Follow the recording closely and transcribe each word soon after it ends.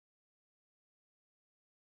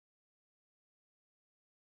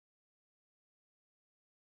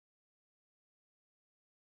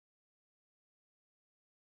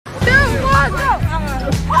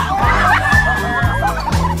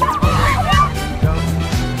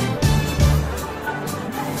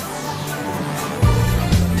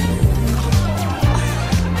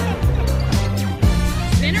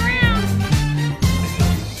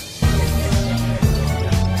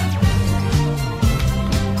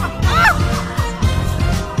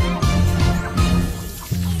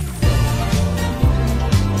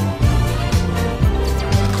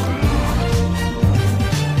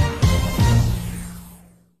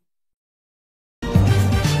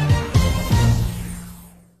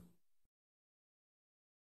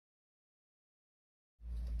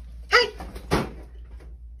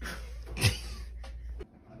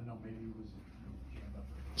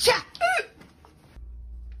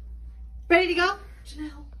to go?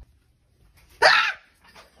 Janelle.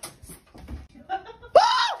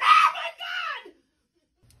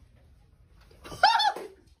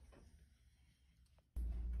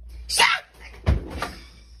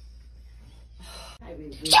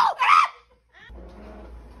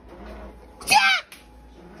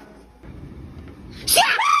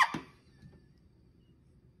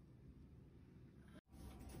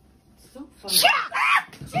 So funny. Shut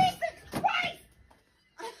up! Jesus Christ!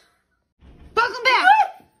 Welcome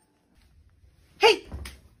back! Hey!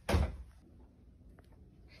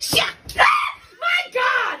 Shut up! My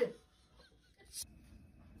God!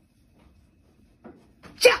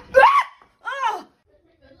 Shut up! Oh!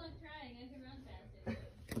 Good luck trying. I can run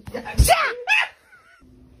faster. Shut up!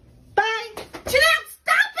 Bye! Janelle,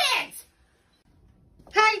 stop it!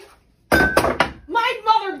 Hey! My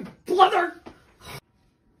mother, brother!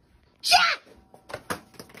 Shut!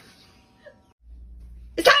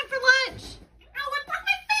 It's time for lunch! Oh, I broke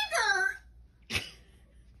my finger!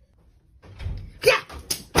 Yeah!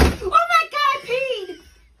 Oh my God, I peed!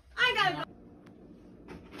 I gotta...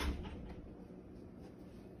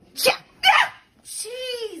 Shut up!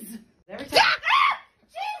 Jeez! Every time... Shut up!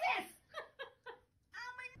 Jesus!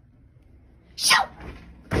 Oh my... Shut!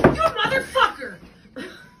 You motherfucker!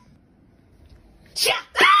 Shut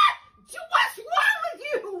up! What's wrong with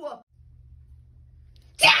you?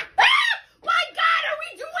 Shut up! My God, are we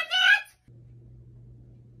doing that?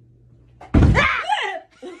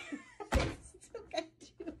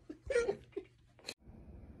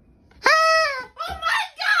 Oh my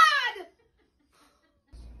God!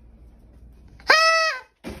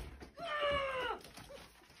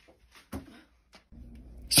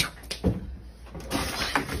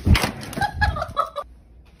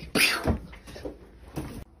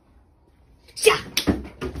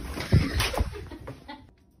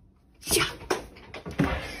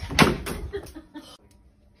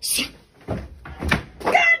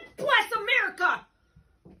 God bless America!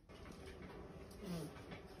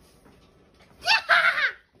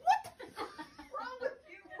 What the wrong with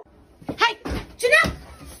you? Hey, Janelle,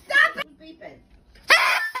 stop it! Beeping.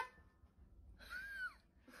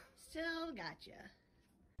 Still gotcha.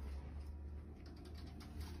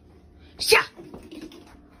 Shut!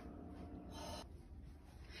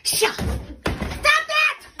 Shut! Stop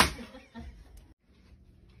that!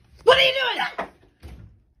 What are you doing?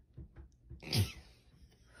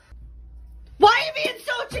 Why are you being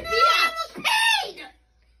so bitch? I was paid!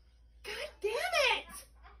 God damn it!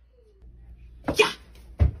 Yeah!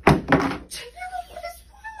 Janelle, what is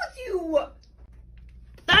wrong with you?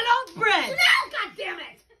 That old bread! Janelle, God damn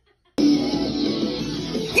it!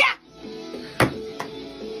 Yeah!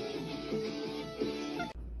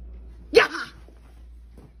 Yeah!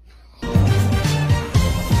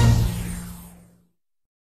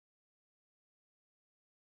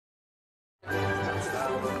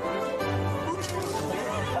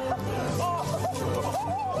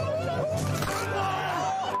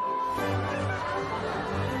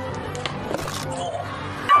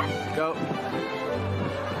 Go.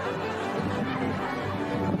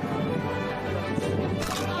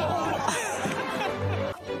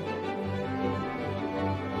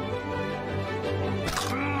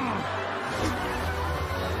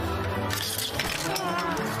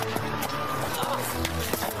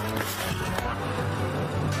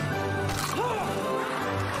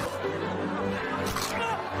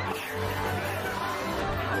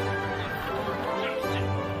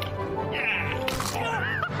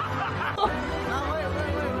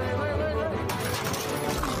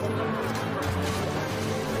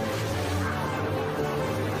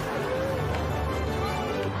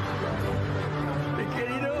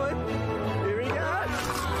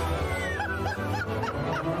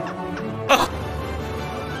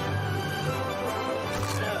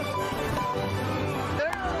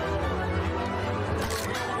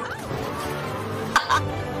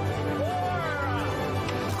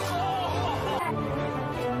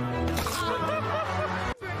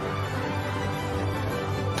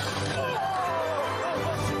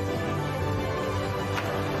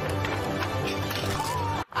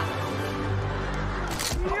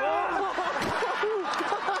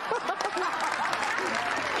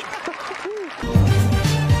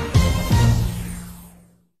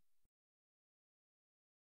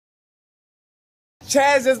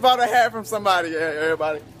 Chaz just bought a hat from somebody,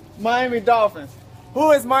 everybody. Miami Dolphins.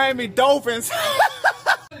 Who is Miami Dolphins?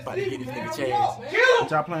 About to get this nigga Chaz. What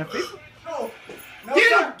y'all playing FIFA? No.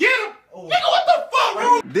 Get him! Get him! Oh. Nigga, what the fuck,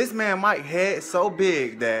 bro? This man Mike head so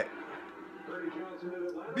big that...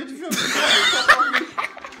 Bitch, you feel me?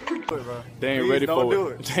 They ain't ready for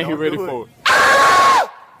it. They ain't ready for it.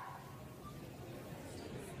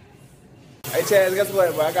 Hey, Chaz, guess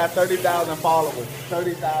what, bro? I got 30,000 followers.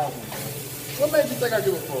 30,000. What made you think I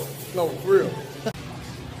give a fuck? No, for real.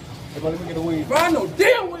 Hey, bro, let me get a wing. Bro, I know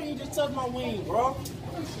damn well you just touched my wing, bro.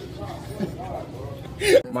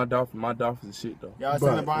 My Dolphins is shit though. Y'all seen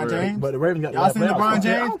LeBron James? But the Ravens got Y'all seen LeBron James?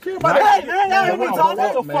 I don't care about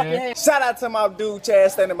that. Man. Shout out to my dude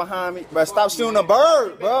Chaz standing behind me. But stop shooting a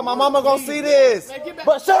bird, bro. My mama gonna see this.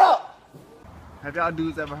 But shut up. Have y'all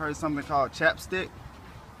dudes ever heard something called chapstick?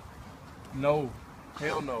 No.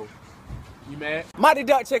 Hell no. You mad? Mighty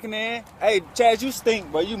Duck checking in. Hey, Chaz, you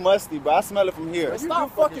stink, bro. You musty, bro. I smell it from here.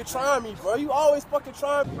 Stop fucking trying me, bro. You always fucking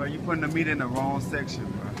trying me. Bro, you putting the meat in the wrong section,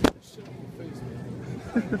 bro.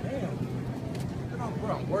 Bro,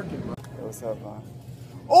 I'm working, bro. Hey, what's up, man?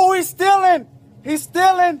 Oh, he's stealing! He's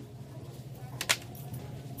stealing!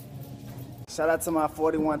 Shout out to my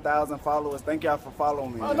 41,000 followers. Thank y'all for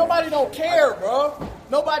following me. Oh, nobody don't care, bro.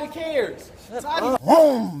 Nobody cares.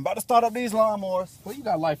 Boom! About to start up these lawnmowers. Well, you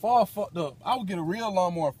got life all fucked up. I would get a real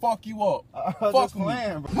lawnmower and fuck you up. Fuck me.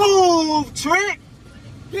 Move, Trick!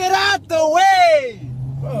 Get out the way!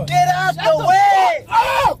 Get out the way!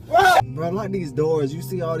 Oh! Bro, lock these doors. You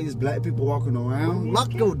see all these black people walking around?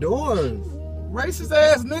 Lock your doors. Racist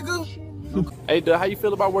ass nigga. Hey, Doug, how you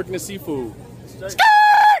feel about working in seafood?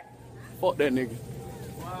 Fuck that nigga.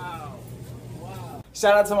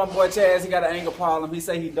 Shout out to my boy Chaz. He got an anger problem. He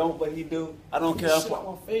say he don't, but he do. I don't care. Shit out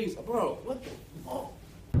my face, bro. What the fuck?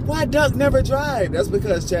 Why Duck never drive? That's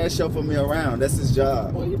because Chaz chauffeur me around. That's his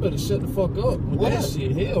job. Boy, you better shut the fuck up with that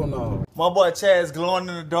shit. Hell no. My boy Chaz glowing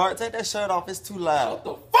in the dark. Take that shirt off. It's too loud. What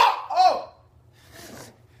the fuck up?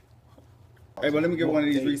 Hey, but let me get one of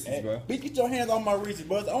these Reese's, bro. Bitch, get your hands on my Reese's,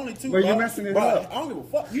 bro. It's only two, Bro, bro. you messing it bro, up. I don't give a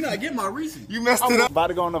fuck. You not getting my Reese's. You messed it up. About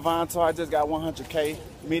to go on the Vine tour. I just got 100K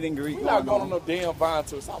meet and greet. We not going on no damn Vine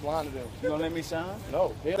tour. Stop lying to them. You gonna let me shine?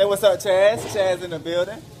 No. Say what's up, Chaz. Chaz in the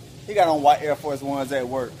building. He got on white Air Force Ones at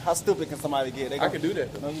work. How stupid can somebody get? I can do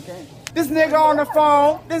that. No, you can't. This nigga on the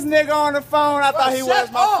phone. This nigga on the phone. I thought he was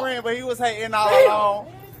shut my up. friend, but he was hating all along.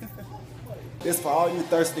 This for all you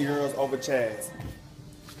thirsty girls over Chaz.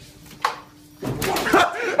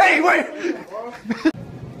 Hey, wait!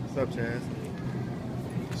 What's up, Chaz?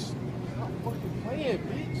 Stop fucking playing,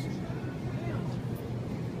 bitch.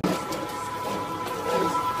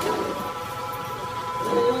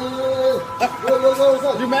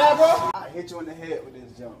 You mad, bro? I hit you in the head with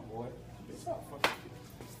this jump, boy.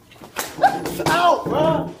 Out,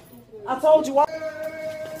 bro! I told you. What the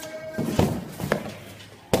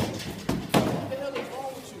hell is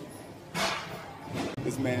wrong with you?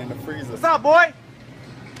 This man in the freezer. What's up, boy?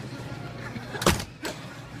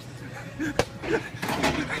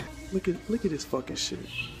 Look at this fucking shit.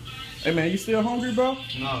 Hey man, you still hungry, bro?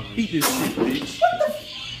 No. Eat this shit, bitch.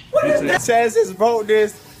 What is that? Chaz just wrote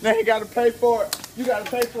this. Now he gotta pay for it. You gotta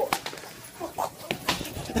pay for it.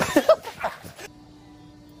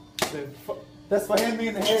 That's for him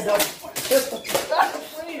in the head, though.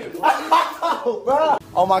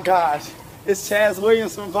 Oh my gosh. It's Chaz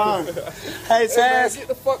Williams from Vine. Hey, Chaz. Hey, man, get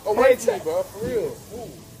the fuck away from me, bro. For real. Ooh.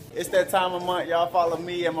 It's that time of month. Y'all follow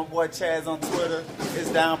me and my boy Chaz on Twitter. It's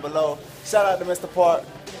down below. Shout out to Mr. Park.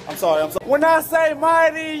 I'm sorry. When I say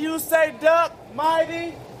mighty, you say duck.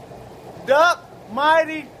 Mighty. Duck.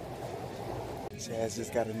 Mighty. Chaz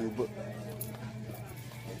just got a new book.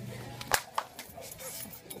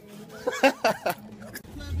 What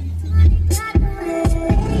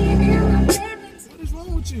is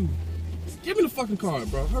wrong with you? Give me the fucking card,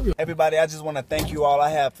 bro. Hurry up. Everybody, I just want to thank you all. I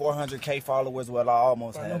have 400K followers, what I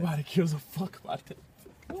almost Bro, had. nobody gives a fuck about that.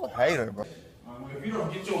 You a hater, bro. If you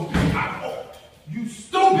don't get your bitch out, you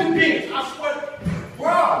stupid bitch! I swear,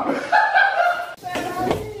 bro.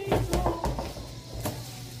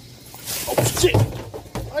 Oh shit!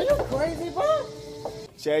 Are you crazy, bro?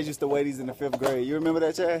 Chaz used to weigh these in the 5th grade. You remember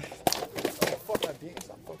that, Chaz? Fuck, I did.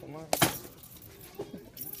 Stop fucking lying.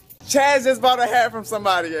 Chaz just bought a hat from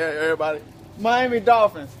somebody, everybody. Miami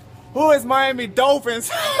Dolphins. Who is Miami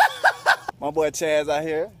Dolphins? My boy Chaz out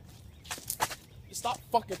here. Stop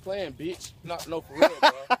fucking playing, bitch. No, for real,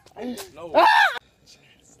 bro. No. What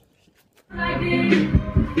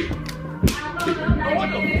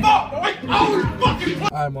the fuck? Wait,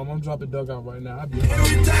 alright, mom, I'm dropping Doug out right now. I'll be right.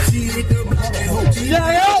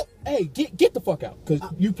 Hey, get the fuck out, cause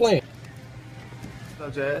you playing.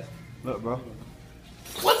 What's up, Chaz? Look, bro.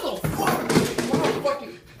 What the fuck?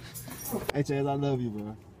 Fucking. Hey, Chaz, I love you,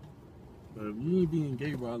 bro. Bro, you ain't being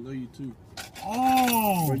gay, bro. I love you too.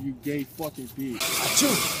 Oh! Bro, you gay fucking bitch.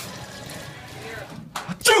 Achoo!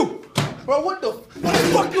 Achoo! Bro, what the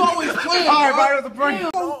fuck you always playing? All right, bro, it was a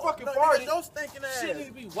prank. Don't fucking party. Don't stinking ass. Shit need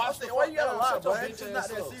to be watched. Why you gotta lie, bro? Shut your It's bitch not ass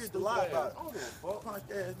that up, serious to stupid lie ass. about. Punk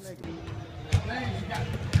ass nigga.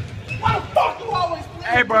 Why the fuck you always play?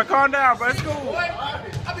 Hey, bro, calm down, bro. It's cool.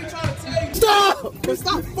 I be trying to tell you. Stop! But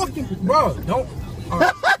stop fucking, bro. Don't.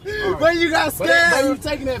 When you got Bro, scared. you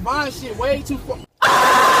taking that Vine shit way too far.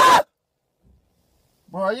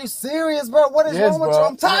 Bro, are you serious, bro? What is Yes, wrong with bro. you?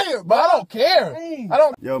 I'm tired, But bro. I don't care. I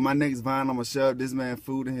don't. Yo, my next Vine, I'm gonna shove this man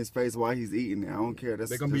food in his face while he's eating it. I don't care. That's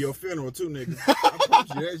They gonna be your funeral too, nigga. I promise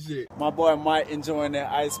you that shit. My boy Mike enjoying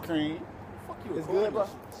that ice cream. It's good, bro.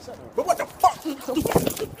 But what the fuck?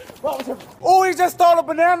 Oh, he just stole a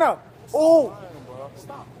banana. Oh.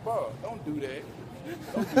 Stop, bro. Don't do that.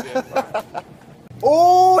 Don't do that, bro.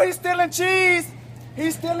 Oh, he's stealing cheese.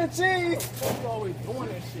 He's stealing cheese. You always doing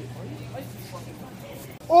that shit, bro. You like this fucking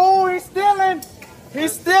thing. Oh, he's stealing.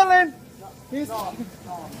 He's stealing. He's. But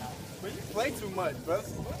you play too much, bro.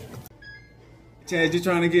 Chad, you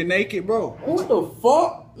trying to get naked, bro? What the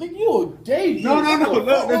fuck? Nigga, you a gay. No. Look,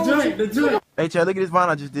 the joint, the joint. Hey, Chad, look at this Vine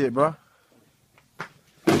I just did, bro.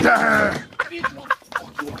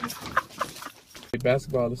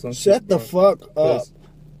 Basketball or something. Shut the fuck up.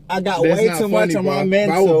 I got way too much on my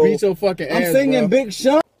mental. I will beat your fucking ass, I'm singing bro. Big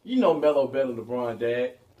Sean. You know Melo better than LeBron,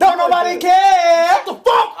 Dad. Don't nobody care. What the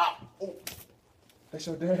fuck? That's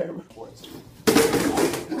your dad, bro.